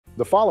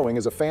The following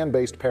is a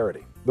fan-based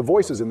parody. The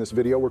voices in this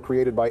video were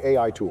created by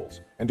AI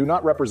tools and do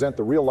not represent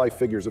the real-life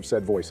figures of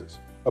said voices.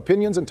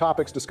 Opinions and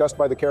topics discussed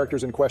by the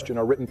characters in question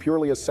are written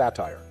purely as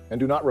satire and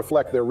do not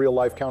reflect their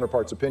real-life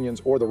counterparts'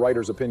 opinions or the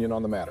writer's opinion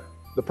on the matter.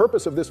 The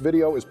purpose of this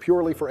video is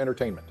purely for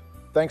entertainment.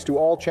 Thanks to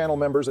all channel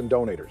members and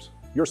donators.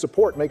 Your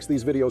support makes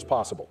these videos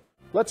possible.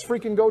 Let's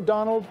freaking go,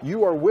 Donald.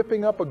 You are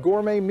whipping up a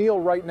gourmet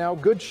meal right now.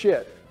 Good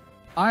shit.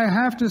 I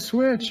have to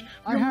switch.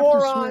 You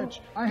moron.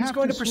 He's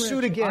going to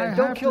pursuit again.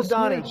 Don't kill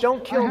Donnie.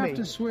 Don't kill me.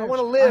 I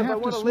want to live. I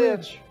want to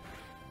live.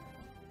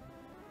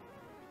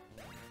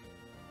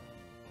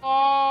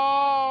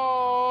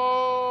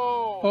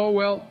 Oh,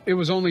 well, it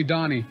was only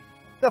Donnie.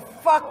 The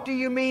fuck do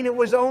you mean it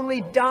was only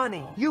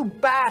Donnie? You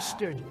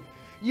bastard.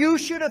 You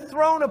should have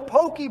thrown a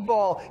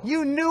Pokeball.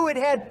 You knew it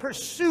had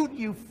pursuit,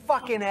 you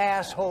fucking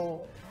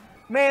asshole.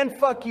 Man,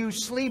 fuck you,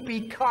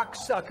 sleepy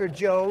cocksucker,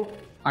 Joe.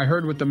 I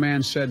heard what the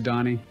man said,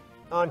 Donnie.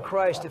 On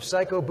Christ, if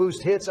Psycho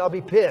Boost hits, I'll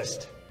be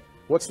pissed.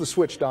 What's the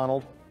switch,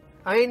 Donald?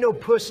 I ain't no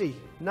pussy.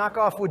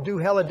 Knockoff would do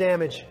hella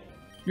damage.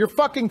 You're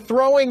fucking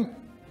throwing...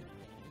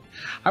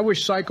 I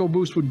wish Psycho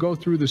Boost would go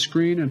through the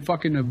screen and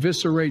fucking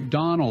eviscerate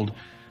Donald.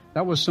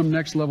 That was some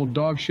next level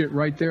dog shit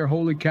right there,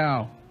 holy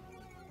cow.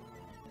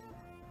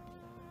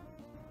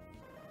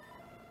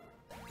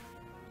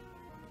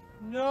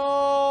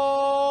 No!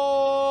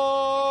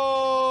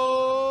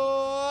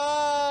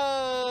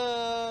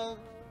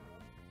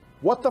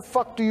 What the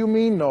fuck do you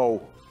mean,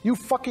 no? You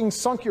fucking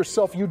sunk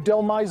yourself, you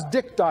Delmise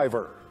dick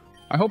diver.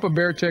 I hope a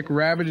bear tick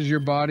ravages your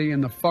body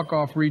and the fuck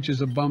off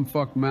reaches a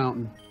bumfuck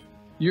mountain.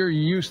 You're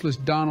useless,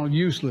 Donald,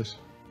 useless.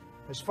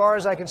 As far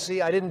as I can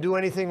see, I didn't do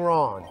anything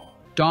wrong.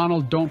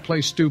 Donald, don't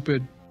play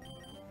stupid.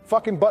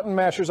 Fucking button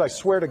mashers, I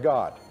swear to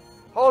God.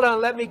 Hold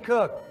on, let me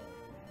cook.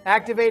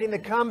 Activating the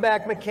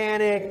comeback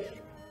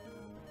mechanic.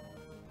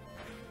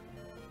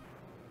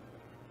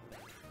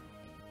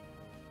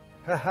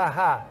 Ha ha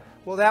ha.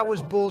 Well, that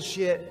was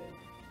bullshit.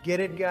 Get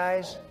it,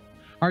 guys?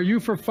 Are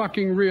you for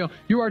fucking real?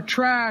 You are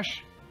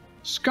trash.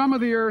 Scum of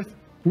the earth.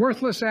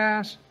 Worthless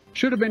ass.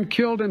 Should have been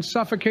killed and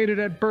suffocated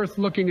at birth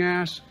looking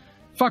ass.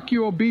 Fuck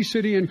you,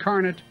 obesity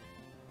incarnate.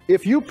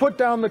 If you put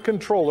down the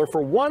controller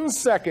for 1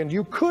 second,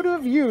 you could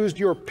have used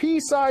your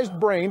pea-sized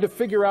brain to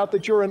figure out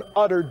that you're an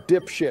utter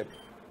dipshit.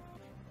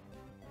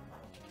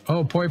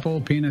 Oh,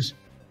 poip-hole penis.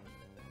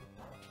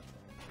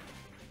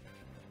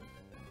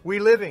 We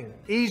living.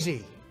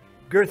 Easy.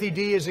 Girthy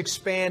D is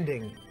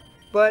expanding.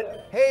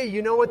 But, hey,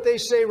 you know what they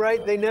say,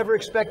 right? They never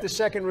expect a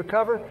second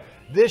recover.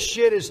 This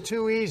shit is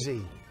too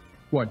easy.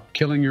 What,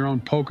 killing your own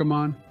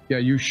Pokemon? Yeah,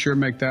 you sure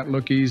make that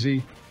look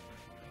easy.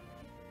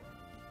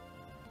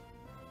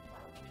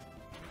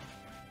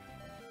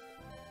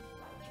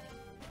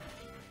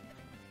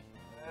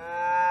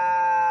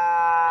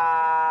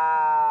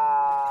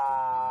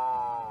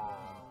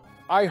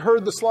 I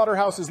heard the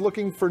slaughterhouse is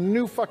looking for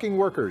new fucking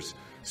workers.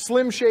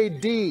 Slim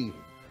Shade D.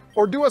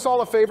 Or do us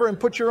all a favor and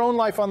put your own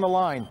life on the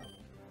line.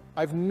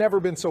 I've never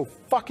been so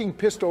fucking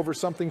pissed over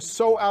something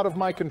so out of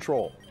my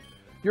control.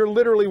 You're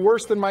literally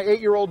worse than my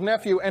 8-year-old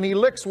nephew, and he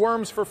licks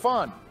worms for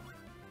fun.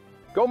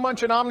 Go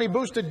munch an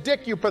Omni-boosted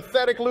dick, you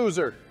pathetic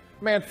loser.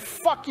 Man,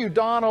 fuck you,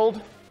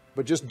 Donald.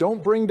 But just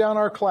don't bring down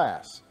our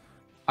class.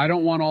 I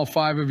don't want all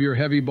 5 of your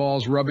heavy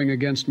balls rubbing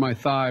against my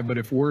thigh, but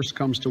if worse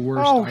comes to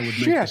worst, I would make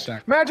the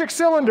sacrifice. Magic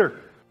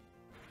cylinder!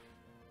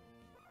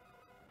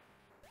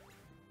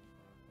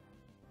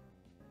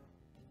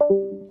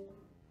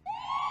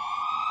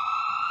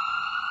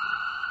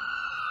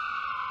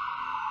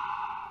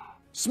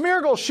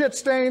 Smeargle shit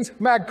stains,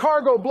 mag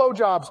cargo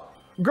blowjobs,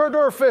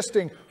 Gerdur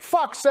fisting,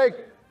 fuck's sake.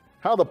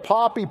 How the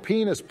poppy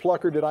penis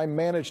plucker did I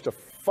manage to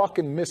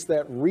fucking miss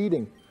that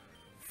reading?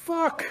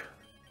 Fuck.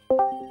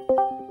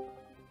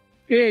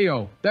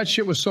 Ayo, that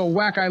shit was so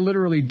whack I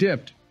literally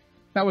dipped.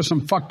 That was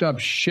some fucked up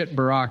shit,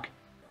 Barack.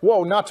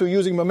 Whoa, not to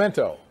using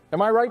memento.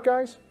 Am I right,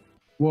 guys?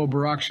 Whoa,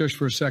 Barack, shush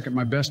for a second.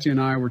 My bestie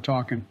and I were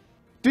talking.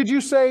 Did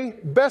you say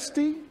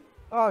bestie?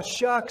 Oh,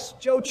 shucks.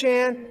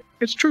 Joe-chan.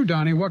 It's true,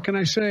 Donnie. What can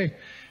I say?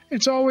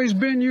 It's always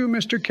been you,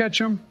 Mr.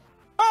 Ketchum.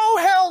 Oh,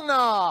 hell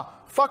nah!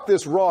 Fuck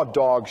this raw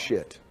dog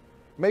shit.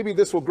 Maybe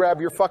this will grab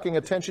your fucking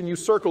attention, you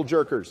circle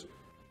jerkers.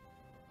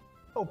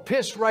 Oh,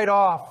 piss right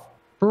off.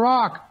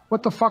 Barack,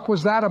 what the fuck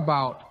was that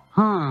about?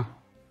 Huh?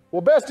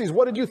 Well, besties,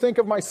 what did you think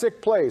of my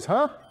sick plays,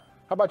 huh?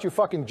 How about you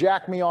fucking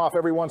jack me off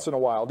every once in a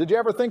while? Did you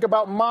ever think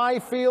about my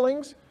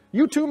feelings?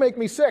 You too make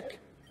me sick.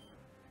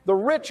 The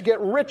rich get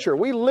richer.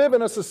 We live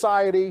in a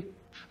society...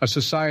 A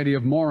society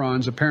of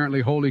morons, apparently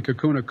holy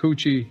kakuna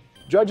coochie.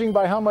 Judging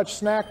by how much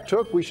Snack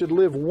took, we should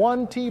live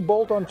 1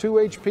 T-bolt on 2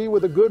 HP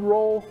with a good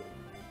roll.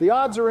 The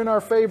odds are in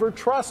our favor.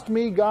 Trust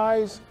me,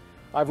 guys.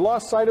 I've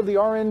lost sight of the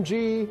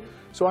RNG,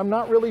 so I'm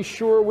not really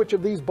sure which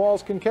of these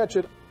balls can catch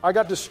it. I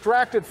got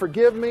distracted,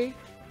 forgive me.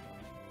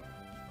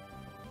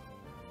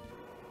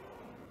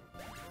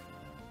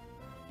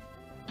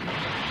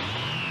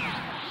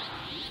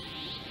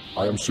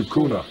 I am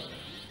Sukuna.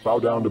 Bow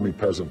down to me,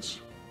 peasants.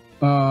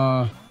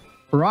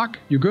 Barack,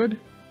 you good?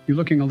 You're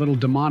looking a little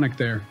demonic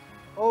there.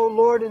 Oh,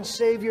 Lord and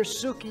Savior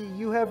Suki,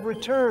 you have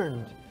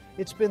returned.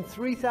 It's been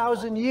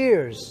 3,000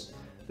 years.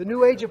 The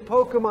new age of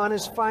Pokemon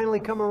has finally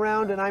come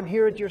around, and I'm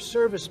here at your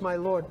service, my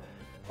lord.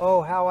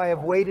 Oh, how I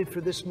have waited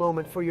for this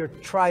moment, for your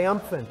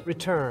triumphant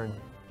return.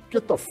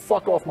 Get the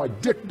fuck off my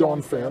dick,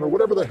 Dawn fan, or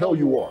whatever the hell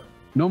you are.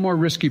 No more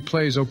risky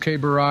plays, okay,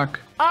 Barack?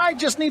 I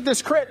just need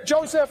this crit,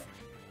 Joseph!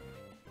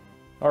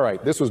 All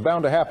right, this was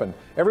bound to happen.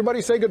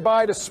 Everybody say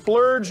goodbye to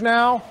Splurge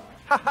now.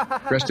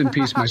 Rest in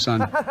peace, my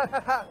son.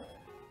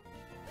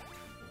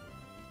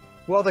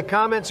 Well, the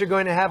comments are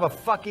going to have a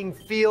fucking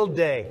field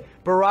day.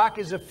 Barack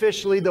is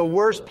officially the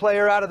worst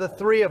player out of the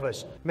three of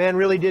us. Man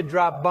really did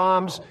drop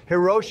bombs.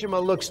 Hiroshima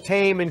looks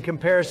tame in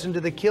comparison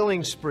to the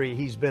killing spree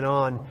he's been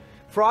on.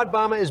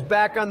 Fraudbama is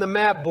back on the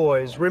map,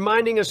 boys,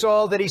 reminding us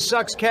all that he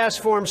sucks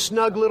cast form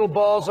snug little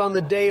balls on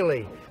the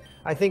daily.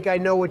 I think I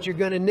know what you're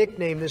going to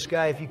nickname this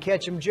guy if you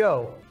catch him,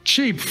 Joe.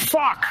 Cheap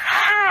fuck!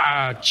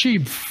 Ah,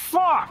 cheap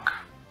fuck!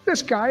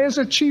 This guy is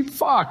a cheap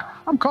fuck.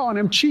 I'm calling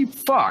him cheap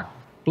fuck.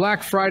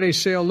 Black Friday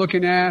sale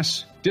looking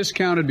ass.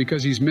 Discounted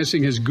because he's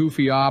missing his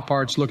goofy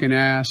parts looking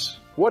ass.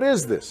 What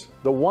is this?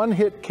 The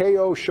one-hit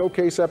KO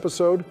showcase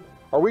episode?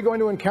 Are we going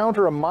to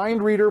encounter a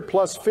mind reader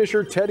plus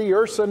Fisher Teddy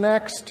Ursa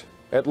next?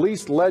 At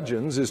least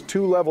Legends is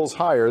 2 levels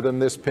higher than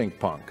this pink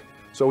punk.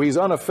 So he's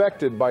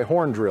unaffected by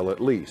horn drill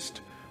at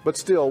least. But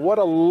still, what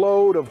a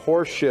load of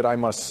horse shit, I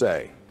must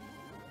say.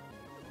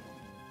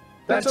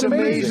 That's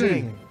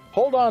amazing.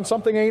 Hold on,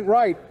 something ain't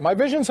right. My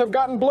visions have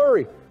gotten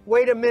blurry.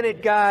 Wait a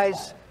minute,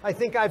 guys. I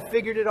think I've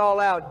figured it all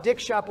out. Dick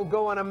Shop will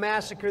go on a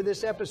massacre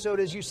this episode,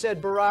 as you said,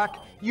 Barack.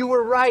 You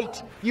were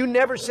right. You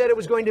never said it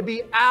was going to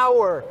be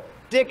our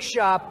Dick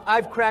Shop.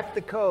 I've cracked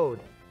the code.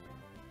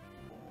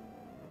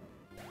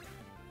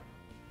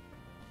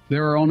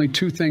 There are only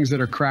 2 things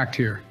that are cracked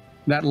here.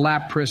 That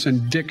Lapras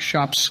and Dick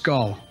Shop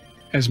skull.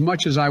 As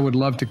much as I would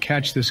love to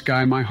catch this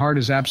guy, my heart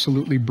is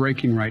absolutely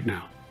breaking right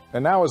now.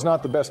 And now is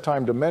not the best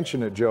time to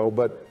mention it, Joe,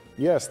 but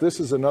yes, this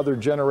is another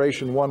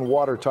Generation 1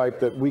 water type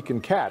that we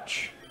can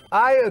catch.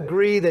 I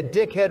agree that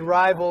dickhead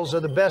rivals are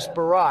the best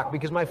Barack,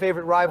 because my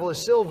favorite rival is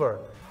Silver.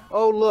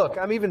 Oh, look,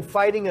 I'm even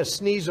fighting a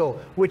Sneasel,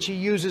 which he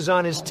uses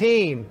on his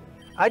team.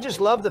 I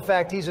just love the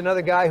fact he's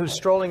another guy who's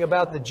strolling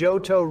about the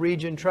Johto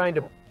region trying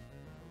to...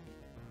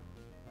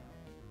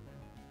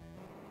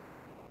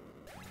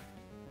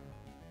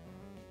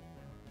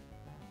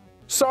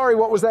 Sorry,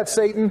 what was that,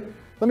 Satan?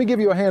 Let me give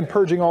you a hand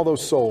purging all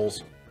those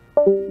souls.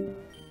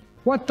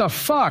 What the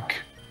fuck?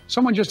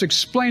 Someone just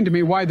explained to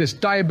me why this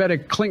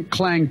diabetic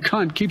clink-clang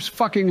cunt keeps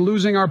fucking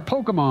losing our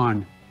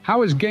Pokemon.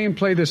 How is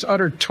gameplay this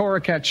utter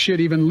Toracat shit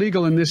even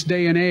legal in this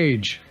day and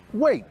age?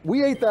 Wait,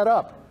 we ate that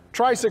up.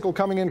 Tricycle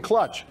coming in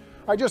clutch.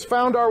 I just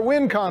found our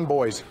WinCon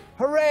boys.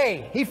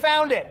 Hooray! He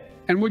found it!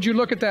 And would you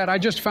look at that, I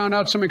just found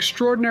out some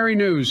extraordinary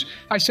news.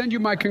 I send you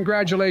my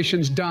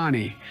congratulations,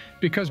 Donnie,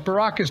 because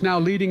Barack is now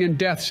leading in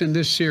deaths in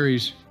this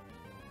series.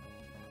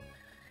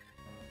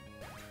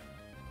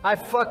 I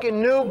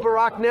fucking knew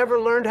Barack never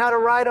learned how to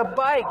ride a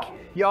bike.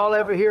 Y'all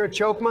ever hear of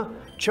Chokma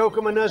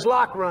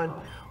Nuzlocke run?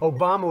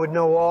 Obama would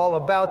know all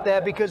about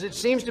that because it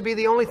seems to be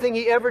the only thing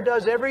he ever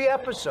does every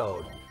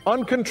episode.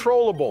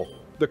 Uncontrollable.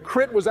 The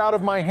crit was out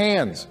of my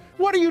hands.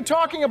 What are you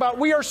talking about?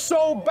 We are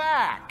so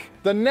back.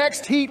 The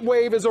next heat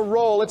wave is a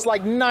roll. It's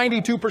like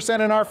 92%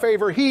 in our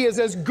favor. He is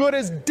as good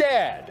as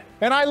dead.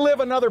 And I live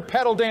another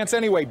pedal dance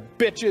anyway,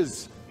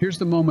 bitches. Here's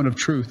the moment of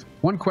truth.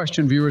 One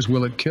question, viewers,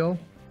 will it kill?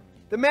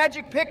 The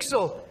magic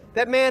pixel.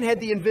 That man had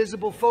the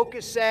invisible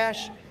focus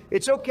sash.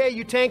 It's okay,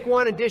 you tank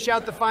one and dish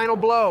out the final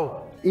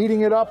blow.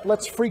 Eating it up,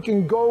 let's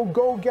freaking go,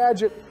 go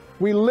Gadget.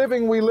 We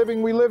living.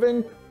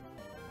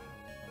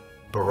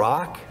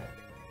 Barack?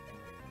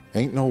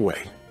 Ain't no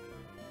way.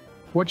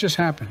 What just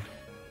happened?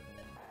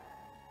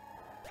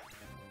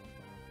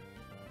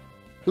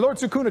 Lord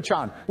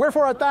Sukuna-chan,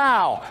 wherefore art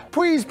thou?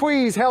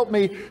 Please help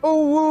me.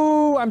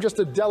 Ooh, I'm just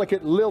a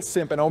delicate lil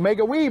simp and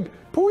Omega weeb.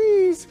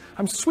 Please,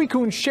 I'm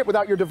Suicune shit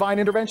without your divine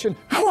intervention.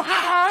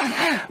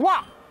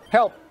 Wah!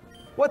 Help.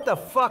 What the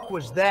fuck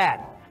was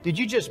that? Did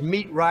you just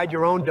meat ride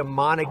your own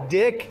demonic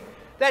dick?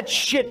 That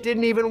shit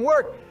didn't even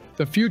work.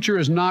 The future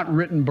is not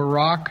written,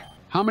 Barack.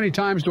 How many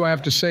times do I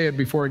have to say it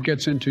before it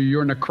gets into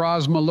your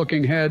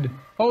Necrozma-looking head?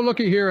 Oh,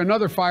 looky here,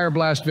 another fire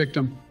blast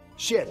victim.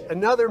 Shit,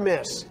 another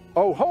miss.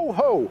 Oh, ho,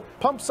 ho.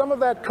 Pump some of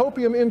that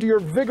copium into your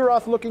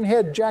Vigoroth-looking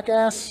head,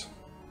 jackass.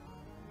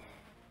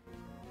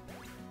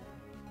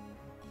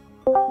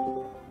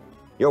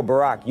 Yo,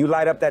 Barack, you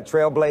light up that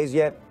Trailblaze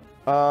yet?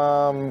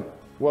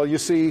 Well, you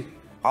see...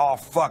 Oh,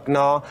 fuck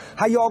nah.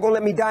 How y'all gonna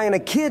let me die in a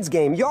kid's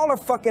game? Y'all are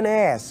fucking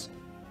ass.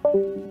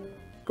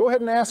 Go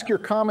ahead and ask your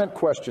comment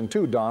question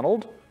too,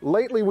 Donald.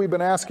 Lately, we've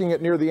been asking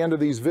it near the end of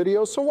these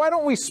videos, so why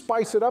don't we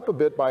spice it up a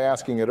bit by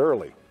asking it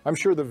early? I'm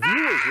sure the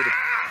viewers would have...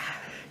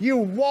 You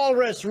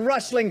walrus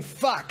rustling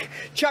fuck!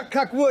 Chuck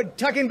Cuck Wood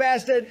tucking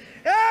bastard!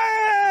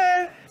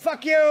 Ah!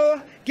 Fuck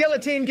you!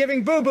 Guillotine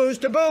giving boo-boos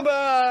to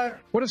Booba!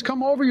 What has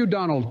come over you,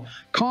 Donald?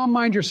 Calm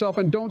mind yourself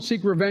and don't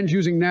seek revenge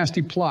using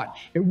nasty plot.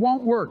 It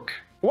won't work.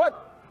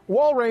 What?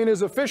 Walrein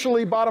is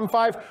officially bottom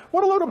 5.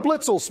 What a load of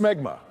blitzel,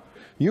 smegma.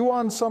 You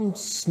on some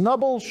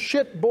snubble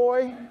shit,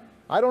 boy?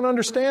 I don't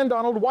understand,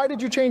 Donald. Why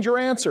did you change your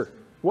answer?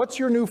 What's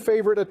your new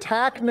favorite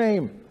attack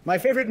name? My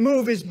favorite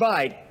move is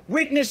bide.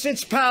 Witness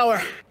its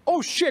power.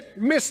 Oh shit,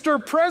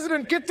 Mr.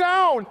 President, get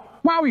down!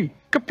 Wowie,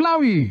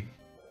 kaplowie.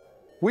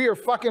 We are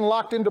fucking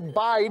locked into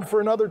bide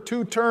for another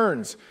 2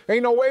 turns.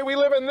 Ain't no way we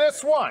live in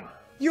this one.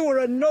 You are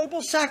a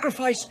noble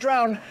sacrifice,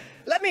 Drown.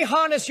 Let me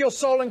harness your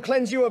soul and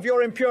cleanse you of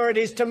your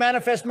impurities to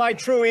manifest my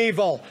true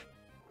evil.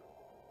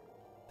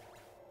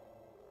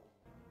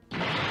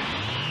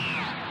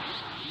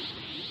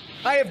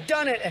 I have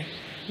done it.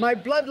 My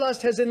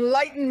bloodlust has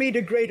enlightened me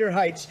to greater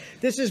heights.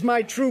 This is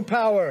my true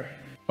power.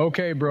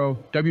 Okay, bro.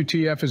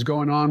 WTF is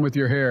going on with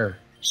your hair?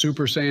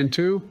 Super Saiyan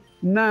 2?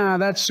 Nah,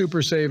 that's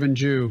Super Saiyan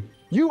Jew.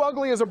 You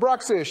ugly as a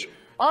bruxish.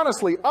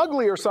 Honestly,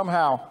 uglier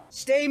somehow.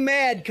 Stay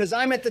mad, because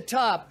I'm at the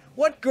top.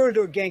 What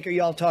Gurdur gank are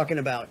y'all talking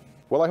about?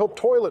 Well, I hope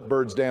Toilet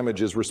Bird's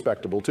damage is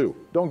respectable too.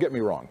 Don't get me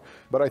wrong.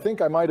 But I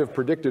think I might have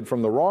predicted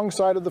from the wrong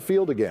side of the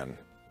field again.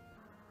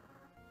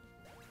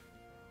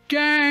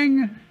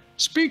 Gang!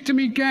 Speak to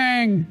me,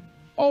 gang!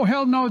 Oh,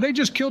 hell no, they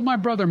just killed my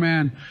brother,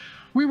 man.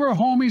 We were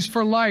homies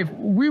for life.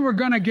 We were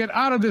gonna get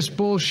out of this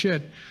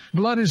bullshit.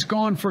 Blood is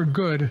gone for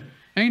good.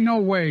 Ain't no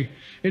way.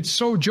 It's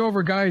so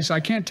Jover, guys. I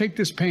can't take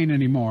this pain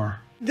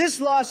anymore.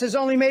 This loss has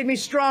only made me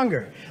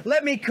stronger.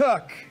 Let me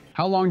cook.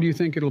 How long do you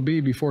think it'll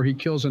be before he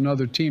kills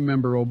another team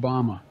member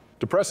Obama?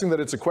 Depressing that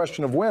it's a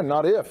question of when,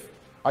 not if.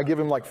 I give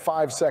him like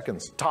 5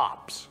 seconds,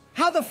 tops.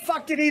 How the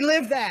fuck did he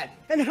live that?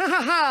 And ha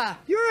ha ha,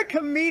 you're a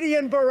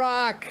comedian,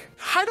 Barack.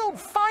 I don't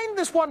find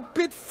this one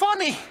bit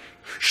funny.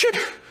 Shit.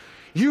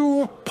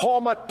 You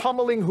palm-at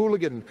pummeling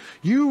hooligan,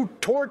 you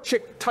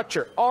tour-chick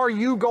toucher, are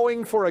you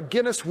going for a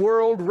Guinness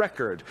World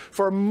Record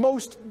for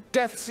most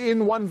deaths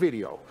in one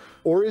video?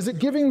 Or is it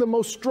giving the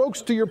most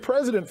strokes to your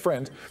president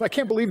friend? I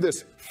can't believe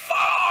this.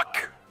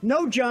 Fuck!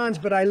 No, Johns,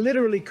 but I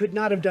literally could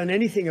not have done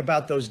anything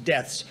about those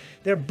deaths.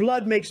 Their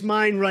blood makes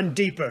mine run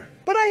deeper.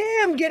 But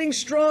I am getting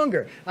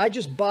stronger. I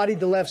just bodied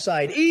the left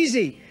side.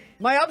 Easy.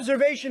 My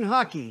observation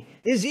hockey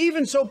is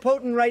even so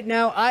potent right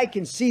now, I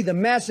can see the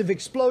massive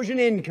explosion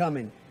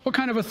incoming. What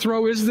kind of a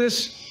throw is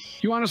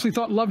this? You honestly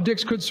thought Love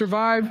Dicks could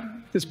survive?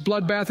 This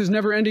bloodbath is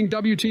never-ending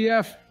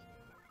WTF?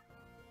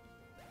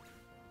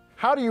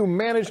 How do you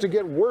manage to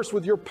get worse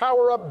with your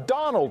power-up,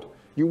 Donald?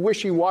 You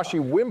wishy-washy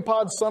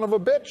wimpod son of a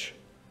bitch.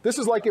 This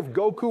is like if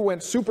Goku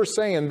went Super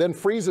Saiyan, then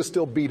Frieza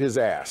still beat his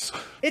ass.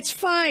 It's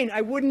fine.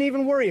 I wouldn't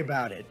even worry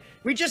about it.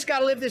 We just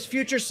gotta live this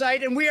future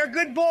sight, and we are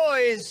good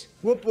boys.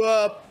 Whoop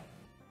whoop.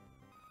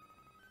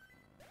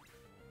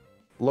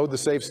 Load the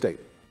save state.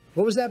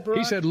 What was that, bro?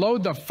 He said,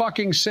 load the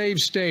fucking save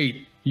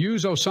state.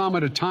 Use Osama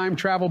to time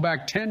travel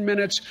back 10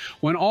 minutes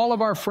when all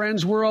of our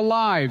friends were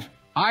alive.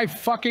 I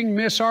fucking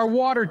miss our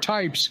water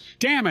types.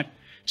 Damn it.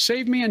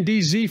 Save Me and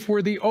DZeef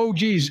were the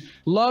OGs.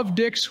 Love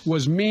Dicks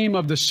was meme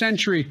of the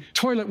century.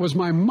 Toilet was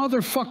my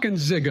motherfucking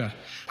zigga.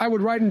 I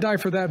would ride and die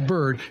for that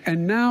bird.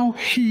 And now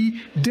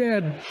he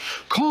dead.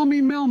 Call me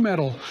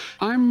Melmetal.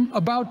 I'm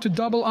about to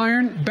double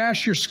iron,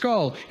 bash your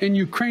skull. In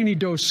Ukraini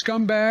dose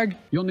scumbag,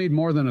 you'll need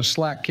more than a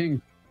slack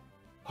king.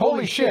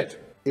 Holy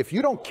shit! If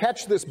you don't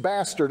catch this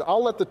bastard,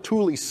 I'll let the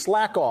Thule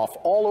slack off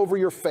all over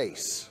your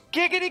face.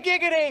 Giggity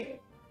giggity!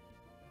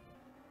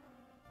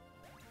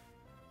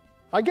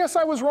 I guess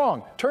I was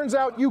wrong. Turns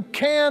out you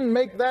can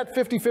make that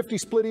 50-50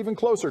 split even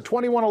closer.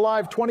 21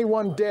 alive,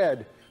 21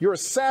 dead. You're a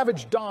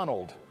savage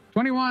Donald.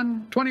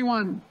 21,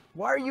 21.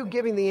 Why are you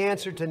giving the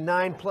answer to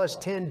 9 +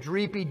 10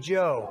 Dreepy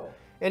Joe?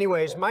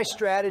 Anyways, my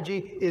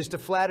strategy is to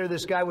flatter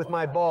this guy with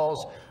my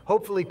balls,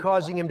 hopefully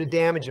causing him to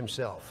damage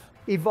himself.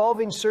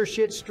 Evolving Sir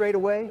Shit straight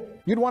away?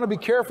 You'd want to be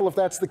careful if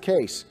that's the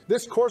case.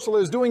 This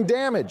Corsola is doing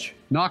damage.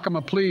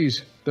 Nakama,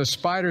 please. The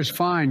spider's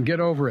fine. Get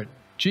over it.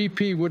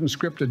 GP wouldn't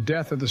script a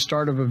death at the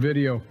start of a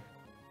video.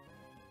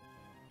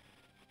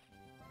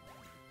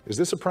 Is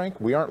this a prank?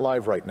 We aren't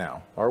live right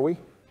now, are we?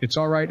 It's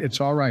all right,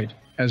 it's all right.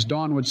 As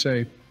Dawn would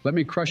say, let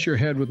me crush your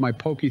head with my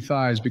pokey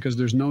thighs because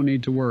there's no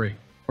need to worry.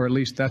 Or at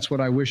least that's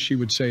what I wish she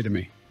would say to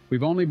me.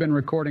 We've only been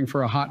recording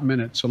for a hot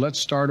minute, so let's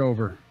start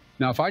over.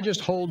 Now, if I just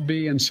hold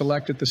B and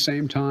select at the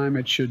same time,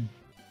 it should...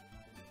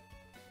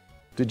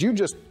 Did you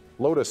just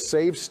load a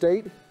save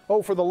state?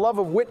 Oh, for the love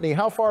of Whitney,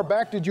 how far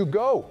back did you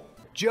go?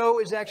 Joe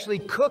is actually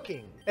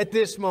cooking at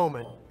this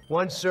moment.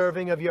 1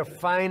 serving of your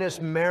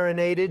finest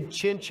marinated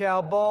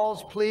chinchow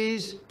balls,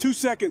 please. 2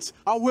 seconds.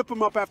 I'll whip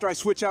them up after I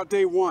switch out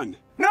day 1.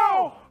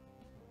 No!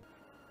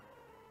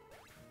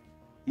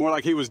 More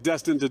like he was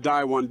destined to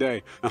die one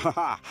day.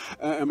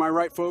 Am I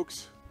right,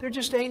 folks? There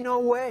just ain't no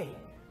way.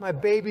 My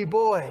baby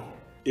boy.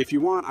 If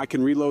you want, I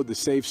can reload the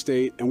save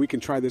state and we can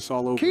try this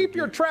all over Keep again.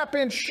 your trap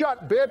in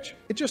shut, bitch.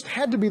 It just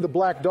had to be the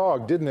black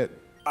dog, didn't it?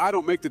 I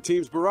don't make the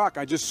teams Barack,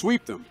 I just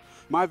sweep them.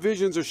 My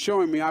visions are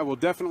showing me I will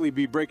definitely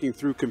be breaking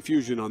through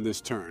confusion on this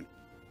turn.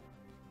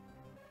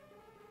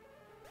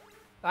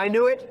 I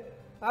knew it.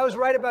 I was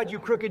right about you,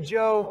 Crooked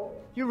Joe.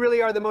 You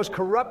really are the most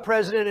corrupt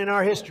president in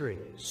our history.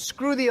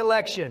 Screw the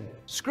election,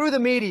 screw the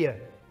media,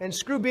 and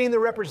screw being the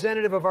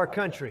representative of our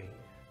country.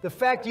 The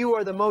fact you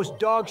are the most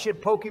dogshit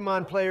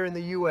Pokemon player in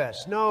the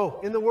US, no,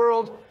 in the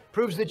world,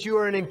 Proves that you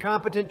are an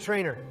incompetent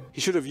trainer. He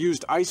should have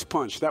used Ice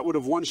Punch. That would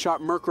have one-shot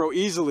Murkrow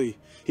easily.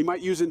 He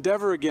might use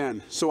Endeavor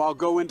again, so I'll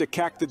go into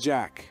Cack the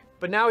Jack.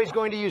 But now he's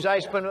going to use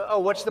Ice Punch. Oh,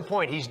 what's the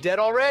point? He's dead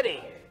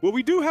already. Well,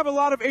 we do have a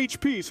lot of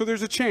HP, so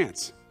there's a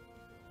chance.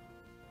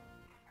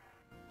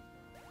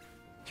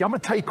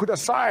 Yamatai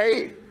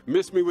kudasai.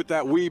 Miss me with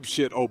that weeb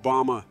shit,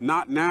 Obama.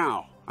 Not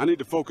now. I need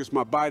to focus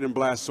my Biden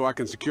blast so I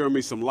can secure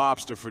me some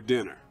lobster for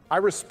dinner. I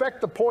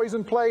respect the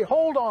poison play.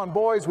 Hold on,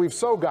 boys, we've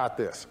so got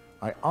this.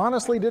 I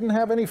honestly didn't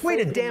have any faith.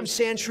 Wait a damn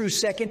sandshrew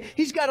second.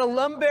 He's got a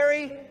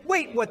lumberry?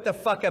 Wait, what the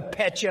fuck, a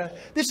petcha?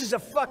 This is a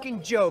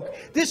fucking joke.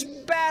 This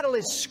battle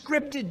is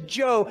scripted,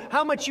 Joe.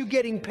 How much you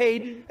getting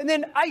paid? And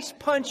then Ice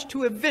Punch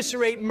to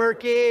eviscerate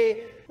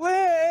Murky.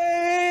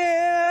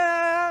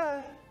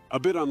 A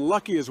bit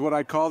unlucky is what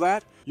I'd call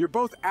that. You're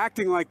both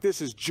acting like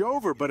this is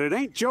Jover, but it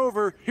ain't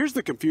Jover. Here's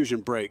the confusion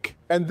break.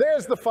 And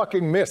there's the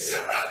fucking miss.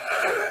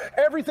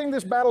 Everything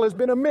this battle has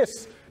been a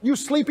miss. You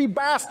sleepy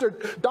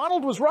bastard.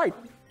 Donald was right.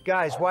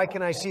 Guys, why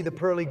can I see the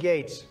pearly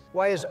gates?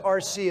 Why is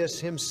Arceus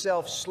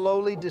himself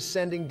slowly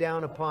descending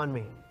down upon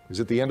me? Is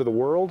it the end of the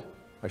world?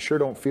 I sure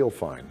don't feel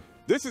fine.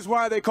 This is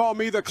why they call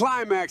me the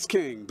Climax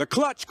King, the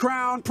Clutch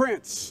Crown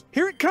Prince.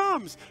 Here it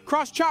comes!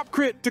 Cross-chop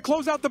crit to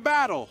close out the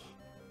battle.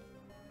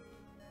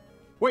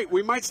 Wait,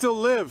 we might still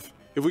live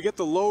if we get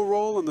the low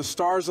roll and the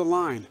stars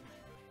align.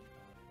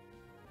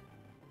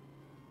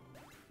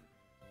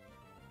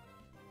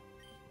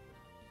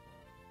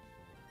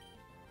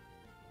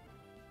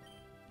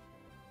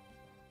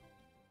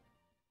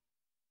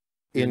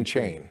 In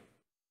chain.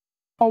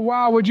 Oh,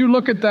 wow, would you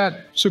look at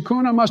that?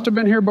 Sukuna must have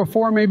been here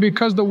before me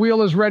because the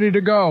wheel is ready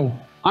to go.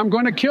 I'm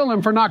going to kill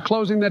him for not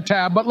closing the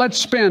tab, but let's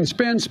spin,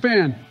 spin,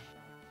 spin.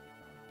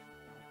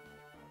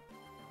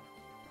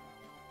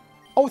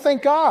 Oh,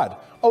 thank God.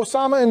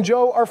 Osama and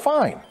Joe are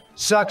fine.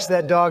 Sucks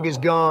that dog is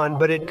gone,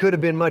 but it could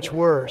have been much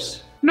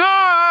worse. No!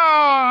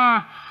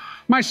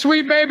 My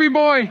sweet baby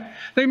boy.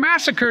 They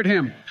massacred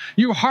him.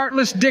 You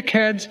heartless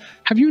dickheads.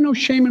 Have you no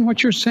shame in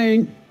what you're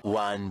saying?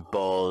 One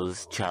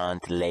balls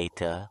chant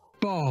later.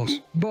 Balls,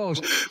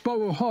 balls,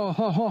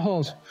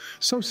 balls.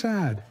 So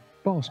sad.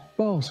 Balls,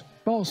 balls,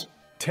 balls.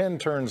 10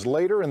 turns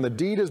later and the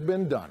deed has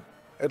been done.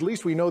 At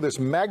least we know this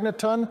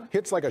magneton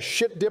hits like a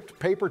shit-dipped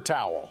paper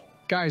towel.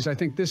 Guys, I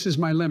think this is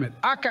my limit.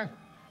 Aka,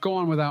 go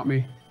on without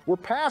me. We're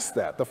past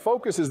that. The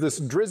focus is this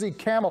drizzy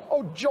camel.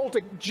 Oh,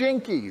 Joltik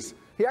Jinkies.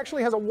 He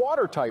actually has a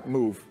water type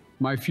move.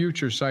 My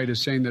future sight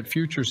is saying that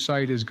future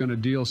sight is going to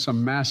deal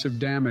some massive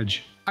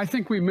damage. I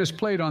think we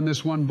misplayed on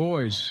this one,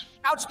 boys.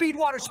 Outspeed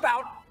water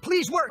spout.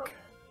 Please work.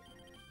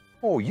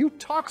 Oh, you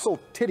toxel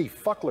titty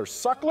fuckler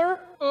suckler?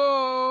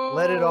 Oh.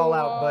 Let it all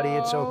out, buddy.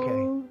 It's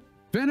okay.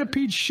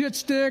 Venipede shit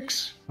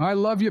sticks. I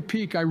love you,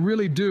 Peak. I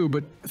really do.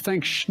 But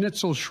thanks,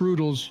 Schnitzel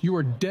Schroodles, you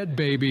are dead,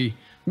 baby.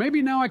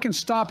 Maybe now I can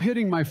stop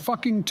hitting my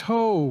fucking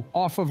toe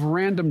off of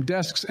random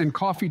desks and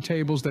coffee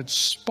tables that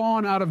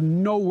spawn out of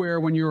nowhere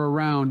when you're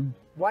around.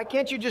 Why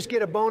can't you just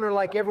get a boner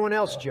like everyone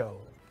else, Joe?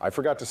 I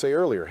forgot to say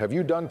earlier, have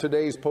you done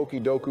today's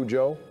Pokidoku,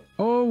 Joe?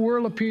 Oh,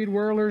 Whirlipede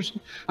Whirlers.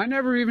 I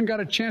never even got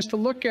a chance to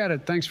look at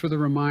it. Thanks for the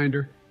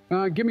reminder.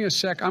 Give me a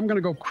sec. I'm going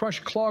to go crush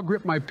claw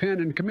grip my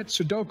pen and commit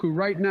Sudoku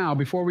right now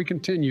before we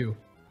continue.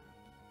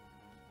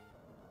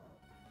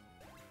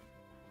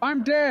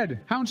 I'm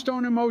dead.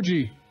 Houndstone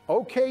emoji.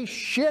 Okay,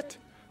 shit.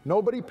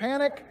 Nobody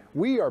panic.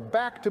 We are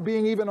back to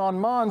being even on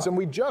Mons, and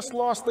we just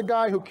lost the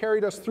guy who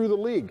carried us through the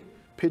league.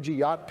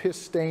 Pidgeot, piss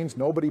stains,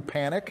 nobody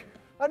panic.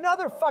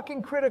 Another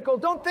fucking critical.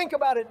 Don't think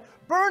about it.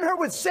 Burn her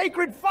with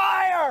sacred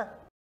fire!